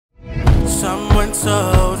Someone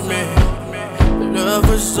told me love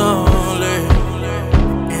was only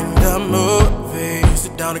in the movies.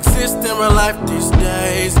 It don't exist in real life these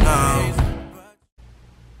days now.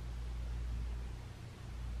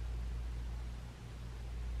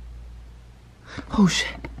 Oh shit.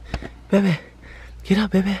 Baby, get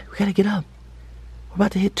up, baby. We gotta get up. We're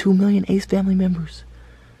about to hit 2 million Ace family members.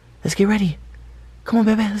 Let's get ready. Come on,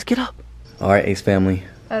 baby, let's get up. Alright, Ace family.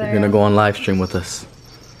 You're gonna go on live stream with us.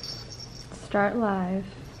 Start live.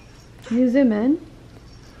 Can you zoom in?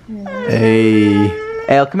 Hey.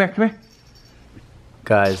 Hey, come here.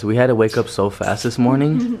 Guys, we had to wake up so fast this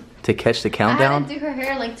morning to catch the countdown. I had to do her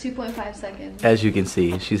hair in like 2.5 seconds. As you can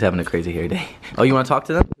see, she's having a crazy hair day. Oh, you wanna talk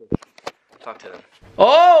to them? Talk to them.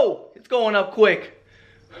 Oh! It's going up quick.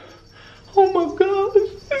 Oh my gosh.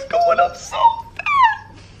 It's going up so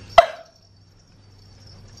fast.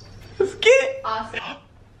 Let's get it. Awesome.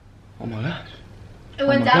 Oh my gosh. It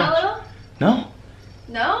went down a little? No.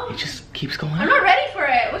 No? It just keeps going up. I'm not ready for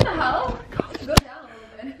it. What the hell? Oh my gosh. Go down a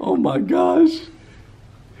little bit. Oh my gosh.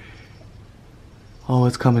 Oh,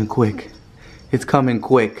 it's coming quick. It's coming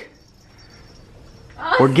quick.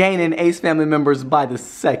 Awesome. We're gaining Ace family members by the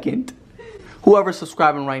second. Whoever's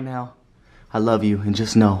subscribing right now, I love you, and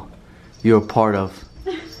just know you're a part of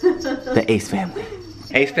the Ace family.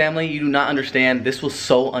 Ace family, you do not understand. This was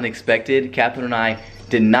so unexpected. Catherine and I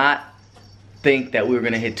did not think that we were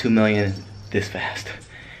gonna hit 2 million this fast.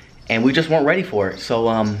 And we just weren't ready for it. So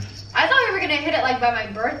I thought we were gonna hit it like by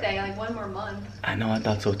my birthday, like 1 more month. I know, I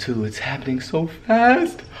thought so too. It's happening so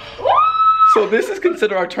fast. So this is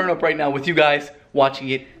considered our turn up right now with you guys watching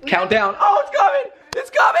it. Countdown. Oh, it's coming! It's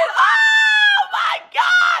coming! Oh my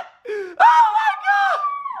god! Oh my god!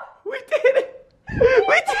 We did it!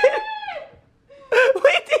 We did it!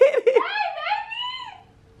 We did it!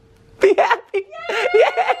 Be happy!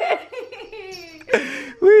 Yay!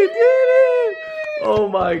 We did it! Oh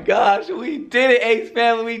my gosh, we did it, Ace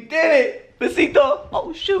family, we did it! Besito!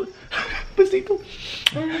 Oh shoot! Besito!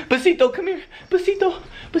 Besito, come here! Besito!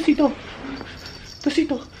 Besito!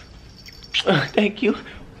 Besito! Thank you.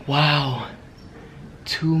 Wow.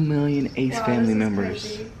 2 million Ace family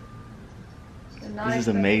members. This is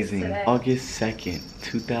amazing. August 2nd,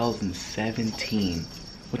 2017.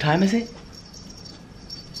 What time is it?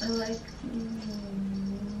 Like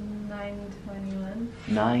 9:21.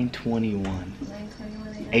 9:21. 9:21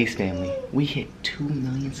 a.m. Ace family, we hit 2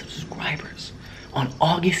 million subscribers on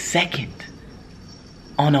August 2nd.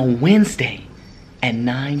 On a Wednesday at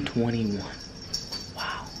 9:21.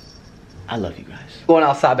 Wow. I love you guys. Going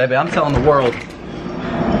outside, baby. I'm telling the world.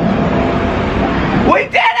 We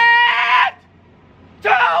did it! 2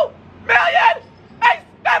 million Ace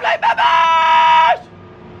family members!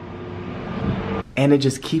 And it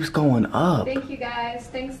just keeps going up. Thank you guys.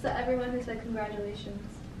 Thanks to everyone who said congratulations.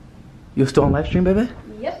 You're still on live stream, baby?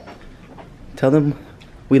 Yep. Tell them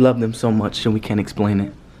we love them so much and we can't explain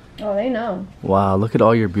it. Oh, they know. Wow, look at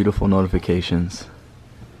all your beautiful notifications.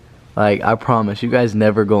 Like, I promise, you guys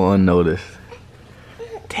never go unnoticed.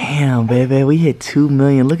 Damn, baby, we hit 2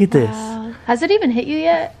 million. Look at this. Wow. Has it even hit you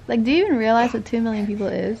yet? Like, do you even realize what 2 million people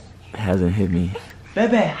is? It hasn't hit me.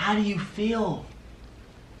 Baby, how do you feel?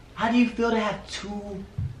 How do you feel to have 2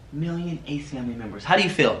 million Ace family members? How do you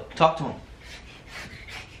feel? Talk to them.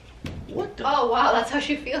 What the? Oh, wow, that's how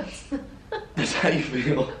she feels. That's how you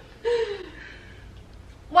feel.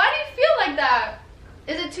 Why do you feel like that?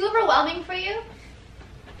 Is it too overwhelming for you?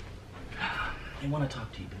 They want to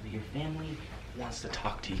talk to you, baby. Your family wants to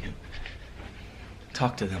talk to you.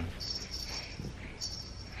 Talk to them.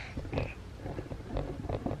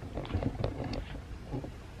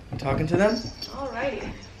 You talking to them?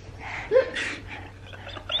 Alrighty.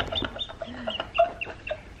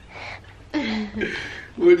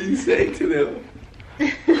 What do you say to them?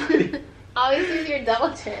 Always use your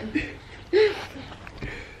double chin.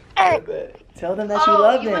 Tell them that you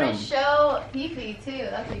love them. Oh, you want to show Fifi too.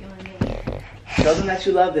 That's what you want to do. Show them that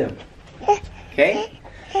you love them. Okay?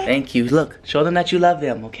 Thank you. Look, show them that you love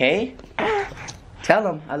them, okay? Tell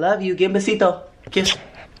them, I love you. Give him a besito. Kiss.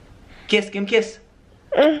 Kiss, give him a kiss.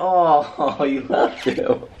 Oh, you love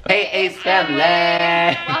them. Hey, Ace family.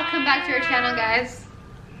 Welcome back to our channel, guys.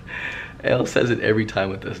 Elle says it every time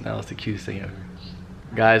with us now. It's the cutest thing ever.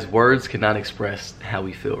 Guys, words cannot express how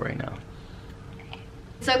we feel right now.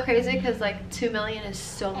 It's so crazy because like 2 million is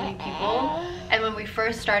so many people, and when we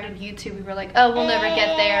first started YouTube we were like, oh, we'll never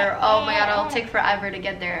get there, oh my god, it'll take forever to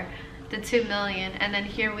get there, the 2 million, and then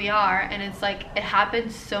here we are, and it's like it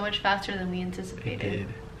happened so much faster than we anticipated. It did.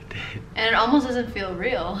 And it almost doesn't feel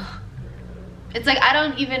real. It's like I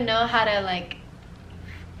don't even know how to like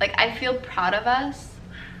I feel proud of us,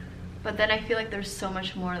 But then I feel like there's so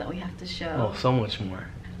much more that we have to show. Oh, so much more.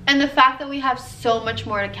 And the fact that we have so much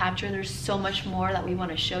more to capture, there's so much more that we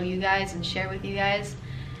want to show you guys and share with you guys,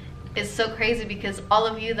 is so crazy, because all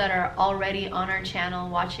of you that are already on our channel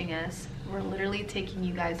watching us, we're literally taking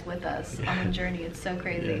you guys with us on the journey. It's so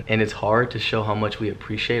crazy. Yeah. And it's hard to show how much we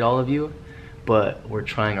appreciate all of you, but we're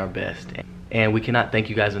trying our best. And we cannot thank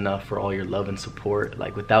you guys enough for all your love and support.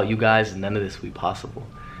 Like, without you guys, none of this would be possible.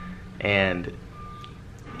 And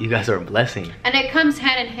you guys are a blessing. And it comes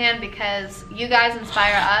hand in hand, because you guys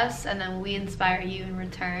inspire us and then we inspire you in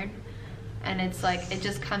return. And it's like, it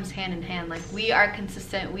just comes hand in hand. Like, we are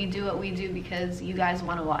consistent, we do what we do because you guys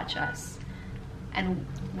want to watch us, and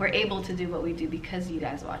we're able to do what we do because you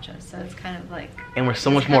guys watch us. So it's kind of like, and we're so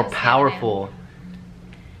much more powerful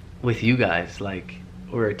with you guys. Like,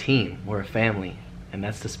 we're a team, we're a family, and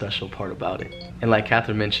that's the special part about it. And like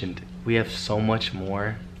Catherine mentioned, we have so much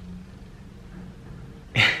more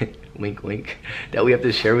wink wink that we have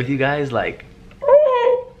to share with you guys. Like,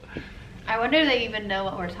 I wonder if they even know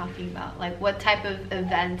what we're talking about, like what type of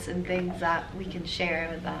events and things that we can share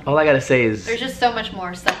with them. All I gotta say is, there's just so much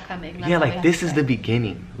more stuff coming. yeah, like, this is the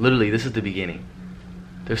beginning. Literally, this is the beginning.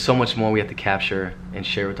 There's so much more we have to capture and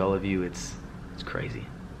share with all of you. It's crazy.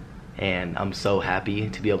 And I'm so happy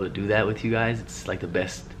to be able to do that with you guys. It's like the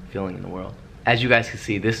best feeling in the world. As you guys can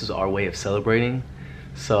see, this is our way of celebrating.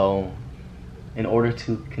 So in order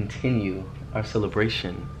to continue our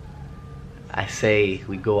celebration, I say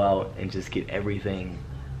we go out and just get everything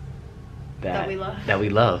that we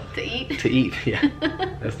love to eat. To eat, yeah.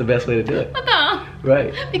 That's the best way to do it. No.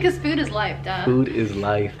 Right. Because food is life, duh. Food is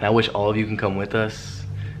life. And I wish all of you can come with us,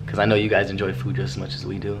 because I know you guys enjoy food just as much as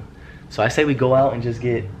we do. So I say we go out and just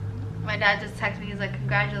get... My dad just texted me, he's like,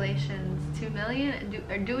 congratulations, 2 million,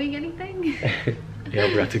 are doing anything? Yeah,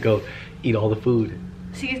 we have to go eat all the food.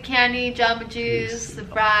 Seed candy, Jamba Juice, the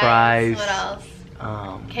fries, what else?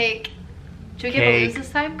 Cake. Should we get balloons this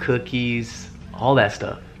time? Cookies, all that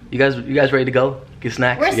stuff. You guys ready to go? Get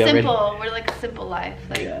snacks? We're simple. We're like a simple life.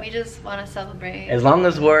 Like, yeah. We just want to celebrate. As long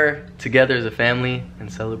as we're together as a family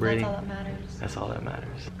and celebrating. That's all that matters. That's all that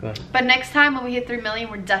matters. Go ahead. But next time when we hit 3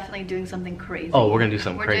 million, we're definitely doing something crazy. Oh, we're gonna do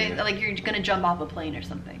something crazy. Like, you're gonna jump off a plane or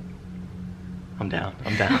something. I'm down.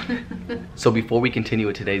 I'm down. So before we continue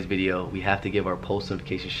with today's video, we have to give our post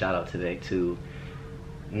notification shout out today to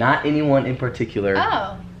not anyone in particular.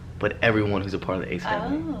 Oh. But everyone who's a part of the Ace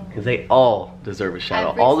family. Oh. Because they all deserve a shout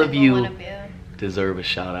out. All of you deserve a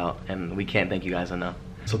shout out, and we can't thank you guys enough.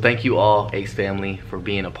 So thank you all, Ace family, for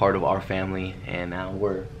being a part of our family, and now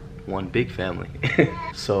we're one big family.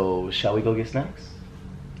 So shall we go get snacks?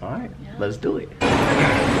 All right, yeah. Let's do it.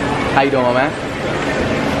 How you doing, my man?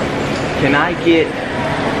 Can I get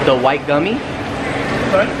the white gummy?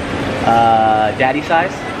 Sorry? Daddy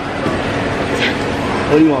size?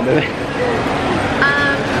 What do you want, baby?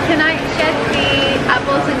 Can I get the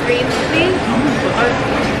apples and greens, please?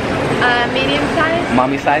 Medium size?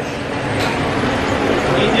 Mommy size?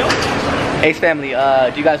 Medium? Ace family,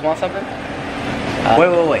 do you guys want something?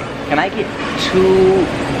 Wait. Can I get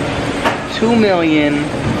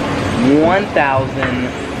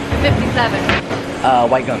 2,001,057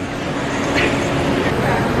 white gummies?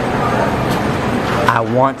 I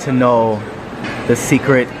want to know the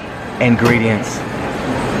secret ingredients.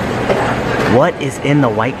 What is in the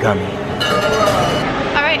white gummy?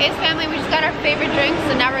 Alright, Ace family, we just got our favorite drink,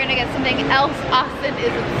 so now we're gonna get something else Austin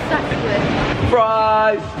is obsessed with.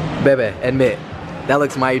 Fries! Bebe, admit, that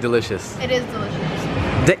looks mighty delicious. It is delicious.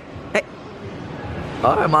 Hey.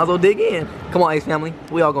 Alright, might as well dig in. Come on, Ace family,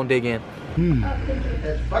 we all gonna dig in.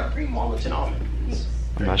 Buttercream, walnuts, and almonds.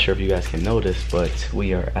 I'm not sure if you guys can notice, but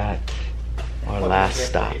we are at our last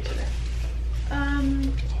stop. Oh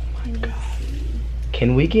my God.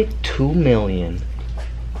 Can we get 2 million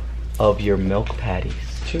of your milk patties?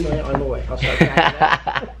 2 million on the way. I'll start counting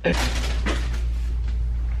that.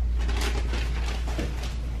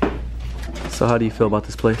 So how do you feel about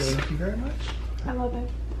this place? Thank you very much. I love it.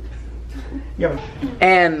 Yeah.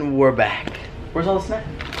 And we're back. Where's all the snacks?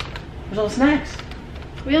 Where's all the snacks?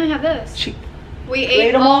 We only have this. We ate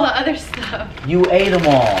ate them all all? the other stuff. You ate them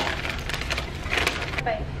all.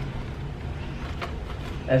 Bye.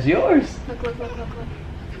 That's yours. Look.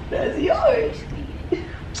 That's yours.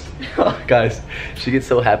 Oh, guys, she gets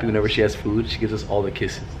so happy whenever she has food. She gives us all the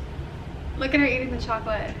kisses. Look at her eating the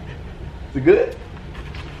chocolate. Is it good?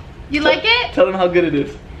 You like it? Tell them how good it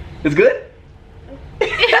is. It's good? Can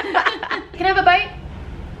I have a bite?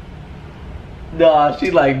 Nah,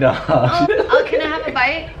 she's like, nah. Oh, can I have a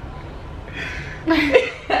bite?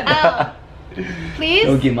 Oh. Please?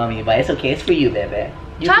 Don't give mommy a bite. It's okay. It's for you, baby.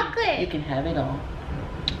 Chocolate. You can have it all.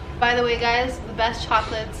 By the way, guys, the best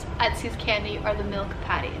chocolates at C's Candy are the milk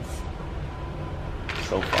patties.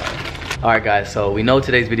 So far. Alright guys, so we know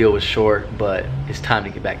today's video was short, but it's time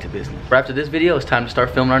to get back to business. After this video, it's time to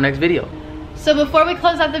start filming our next video. So before we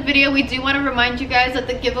close out the video, we do want to remind you guys that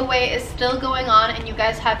the giveaway is still going on and you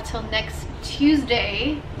guys have till next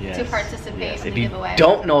Tuesday to participate in the giveaway. If you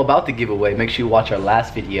don't know about the giveaway, make sure you watch our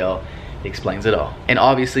last video. It explains it all. And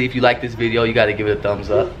obviously, if you like this video, you got to give it a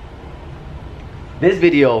thumbs up. This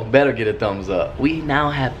video better get a thumbs up. We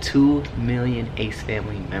now have 2 million Ace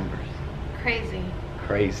Family members. Crazy.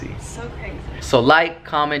 Crazy. So crazy. So like,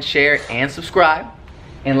 comment, share, and subscribe.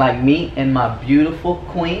 And like me and my beautiful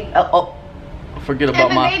queen. Forget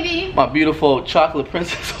about my beautiful chocolate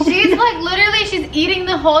princess. She's like literally, she's eating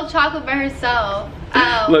the whole chocolate by herself.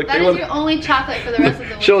 Oh, look, that is your only chocolate for the rest of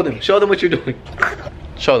the week. Show them what you're doing.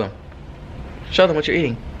 Show them what you're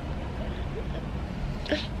eating.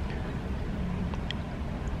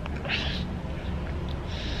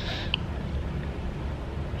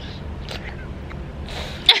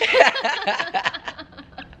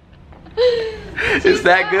 Is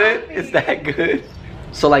that good? Is that good?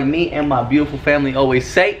 So like me and my beautiful family always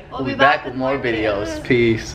say, we'll be back with more videos. Peace.